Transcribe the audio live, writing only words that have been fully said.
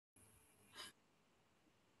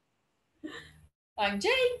I'm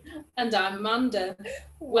Jane. And I'm Amanda.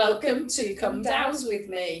 Welcome to Come Dowse with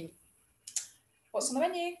me. What's on the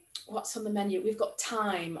menu? What's on the menu? We've got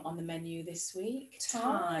time on the menu this week.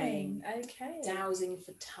 Time. Okay. Dowsing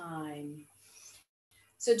for time.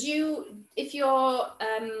 So if you're,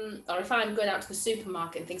 or if I'm going out to the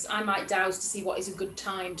supermarket and things, I might dowse to see what is a good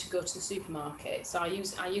time to go to the supermarket. So I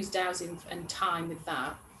use dowsing and time with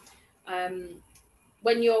that.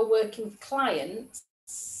 When you're working with clients,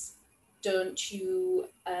 don't you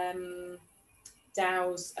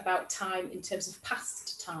dowse about time in terms of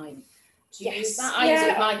past time? Do you use that? I use it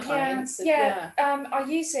with my clients. I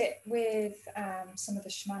use it with some of the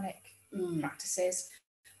shamanic practices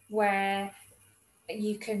where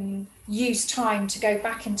you can use time to go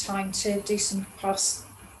back in time to do some past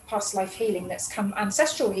life healing, that's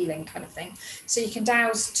ancestral healing kind of thing. So you could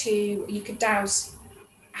dowse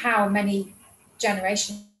how many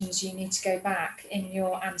generations you need to go back in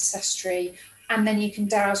your ancestry, and then you can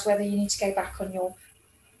dowse whether you need to go back on your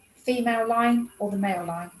female line or the male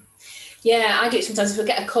line. Yeah, I do it sometimes if I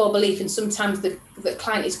get a core belief, and sometimes the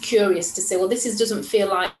client is curious to say, well, doesn't feel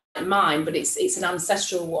like mine, but it's an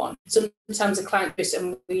ancestral one. Sometimes a client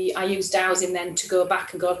and I use dowsing then to go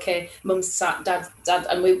back and go, okay, mum's dad,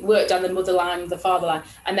 and we work down the mother line, the father line,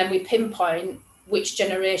 and then we pinpoint which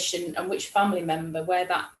generation and which family member where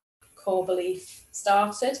that core belief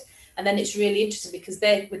started. And then it's really interesting because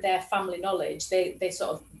they, with their family knowledge, they sort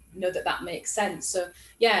of know that makes sense. So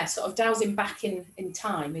yeah, sort of dowsing back in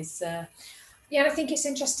time is I think it's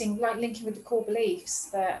interesting, like linking with the core beliefs,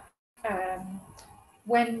 that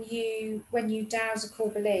when you dowse a core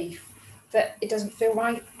belief, that it doesn't feel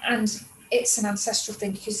right, and it's an ancestral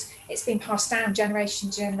thing because it's been passed down generation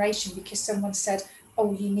to generation because someone said,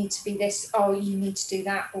 oh, you need to be this, oh, you need to do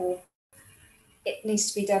that, or it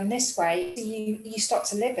needs to be done this way. You start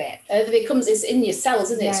to live it. It's in your cells,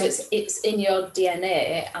 isn't it? So it's in your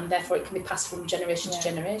DNA, and therefore it can be passed from generation to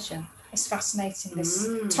generation. It's fascinating, this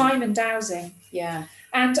time and dowsing. Yeah.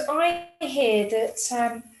 And I hear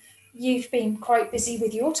that you've been quite busy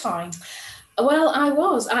with your time. Well,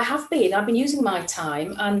 I have been. I've been using my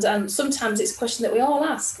time, and sometimes it's a question that we all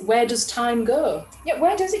ask: where does time go? Yeah,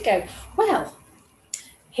 where does it go? Well,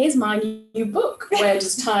 here's my new book, Where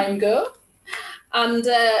Does Time Go? And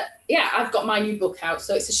I've got my new book out,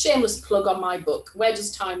 so it's a shameless plug on my book, Where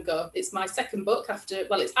Does Time Go? It's my second book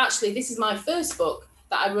this is my first book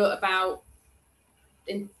that I wrote about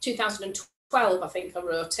in 2012, I think I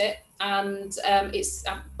wrote it, and I've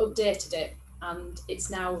updated it, and it's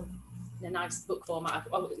now in a nice book format.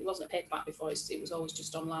 It wasn't a paperback before, it was always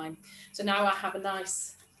just online. So now I have a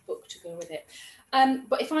nice book to go with it.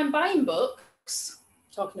 But if I'm buying books,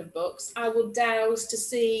 talking of books, I will dowse to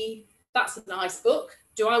see, that's a nice book.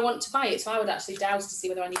 Do I want to buy it? So I would actually dowse to see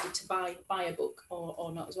whether I needed to buy a book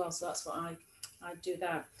or not as well. So that's what I do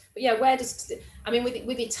that. But yeah,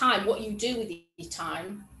 with your time, what you do with your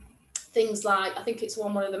time, things like, I think it's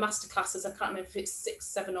one of the Masterclasses, I can't remember if it's 6,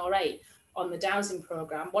 7 or 8 on the Dowsing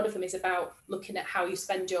Programme. One of them is about looking at how you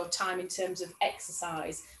spend your time in terms of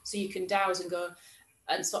exercise. So you can dowse and go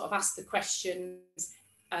and sort of ask the questions,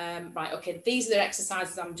 right, okay, these are the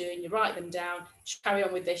exercises I'm doing, you write them down, should I carry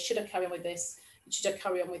on with this, should I carry on with this, should I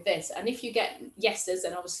carry on with this? And if you get yeses,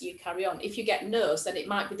 then obviously you carry on. If you get no's, then it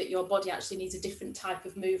might be that your body actually needs a different type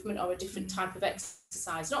of movement or a different type of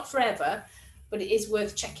exercise. Not forever, but it is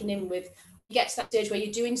worth checking in with. You get to that stage where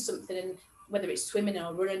you're doing something, and whether it's swimming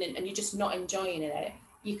or running, and you're just not enjoying it,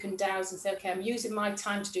 you can dowse and say, okay, I'm using my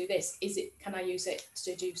time to do this. Can I use it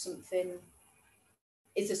to do something?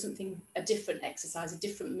 Is there something, a different exercise, a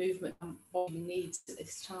different movement my body needs at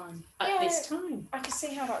this time? This time, I can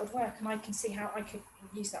see how that would work, and I can see how I could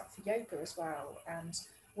use that for yoga as well, and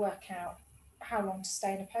work out how long to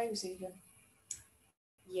stay in a pose even.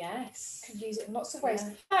 Yes. Could use it in lots of ways.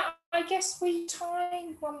 Yeah. I guess we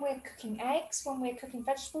time when we're cooking eggs, when we're cooking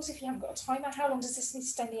vegetables, if you haven't got a timer, how long does this need to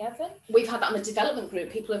stay in the oven? We've had that on the development group.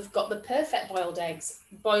 People have got the perfect boiled eggs,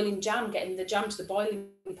 boiling jam, getting the jam to the boiling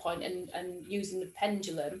point and using the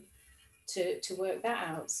pendulum to work that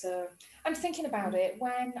out. So I'm thinking about it.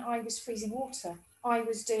 When I was freezing water, I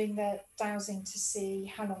was doing the dowsing to see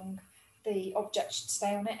how long the object should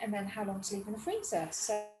stay on it and then how long to leave in the freezer.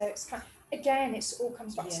 So it's again, it all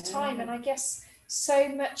comes back to time, and I guess so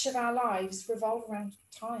much of our lives revolve around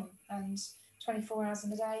time, and 24 hours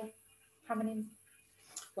in a day. How many?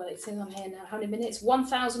 Well, it says on here now, how many minutes?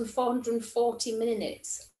 1,440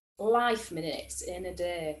 minutes, life minutes in a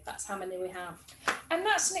day. That's how many we have. And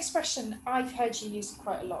that's an expression I've heard you use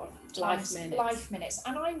quite a lot of times, life minutes.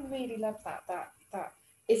 And I really love that.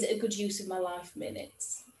 Is it a good use of my life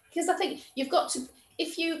minutes? Because I think you've got to,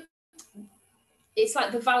 it's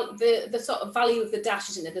like the sort of value of the dash,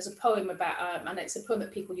 isn't it? There's a poem about, and it's a poem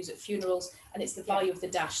that people use at funerals, and it's the value of the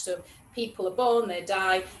dash. So people are born, they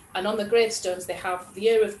die, and on the gravestones they have the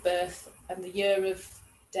year of birth and the year of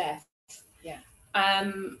death. Yeah.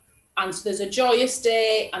 And so there's a joyous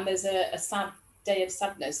day and there's a sad day of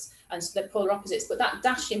sadness, and so they're polar opposites. But that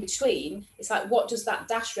dash in between, it's like, what does that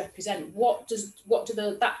dash represent?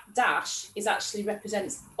 That dash is actually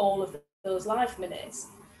represents all of those life minutes.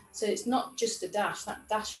 So it's not just a dash. That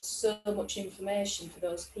dash is so much information for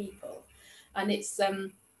those people, and it's so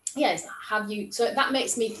that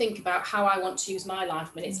makes me think about how I want to use my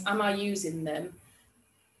life minutes. Am I using them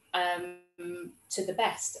to the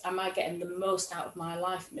best? Am I getting the most out of my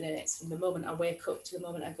life minutes from the moment I wake up to the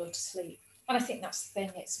moment I go to sleep? And I think that's the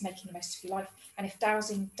thing, it's making the most of your life. And if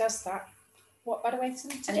dowsing does that, what better way to do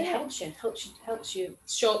it? And it helps you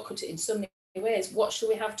shortcut it in so many ways. What shall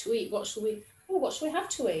we have to eat? What shall we have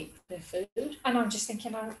to eat? Food. And I'm just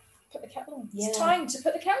thinking, I'll put the kettle on. Yeah. It's time to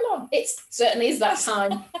put the kettle on. It certainly is that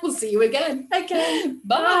time. We'll see you again. Okay.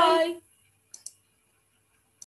 Bye.